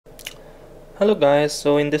Hello guys,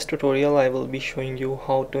 so in this tutorial I will be showing you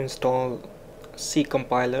how to install C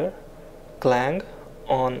compiler clang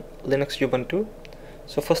on Linux Ubuntu.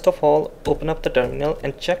 So first of all, open up the terminal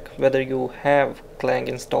and check whether you have clang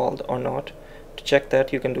installed or not. To check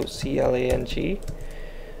that, you can do clang-v.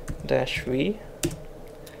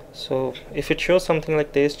 So if it shows something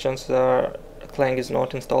like this, chances are clang is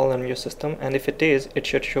not installed on your system, and if it is, it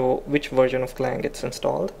should show which version of clang it's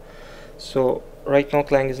installed. So right now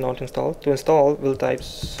clang is not installed. To install, we'll type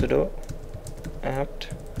sudo apt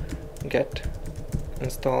get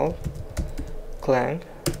install clang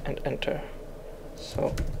and enter.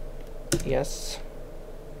 So yes.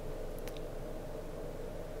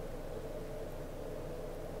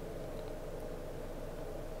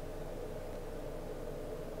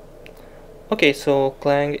 Okay, so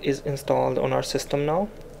clang is installed on our system now.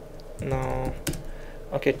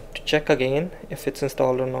 Okay, to check again if it's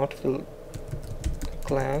installed or not, we'll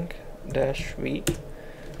clang-v.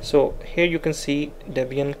 So here you can see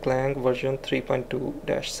Debian Clang version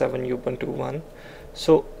 3.2-7 Ubuntu 1.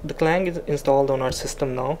 So the Clang is installed on our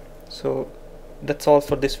system now. So that's all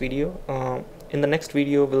for this video. In the next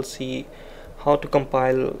video we'll see how to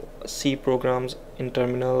compile C programs in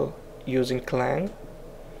terminal using Clang.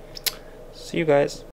 See you guys.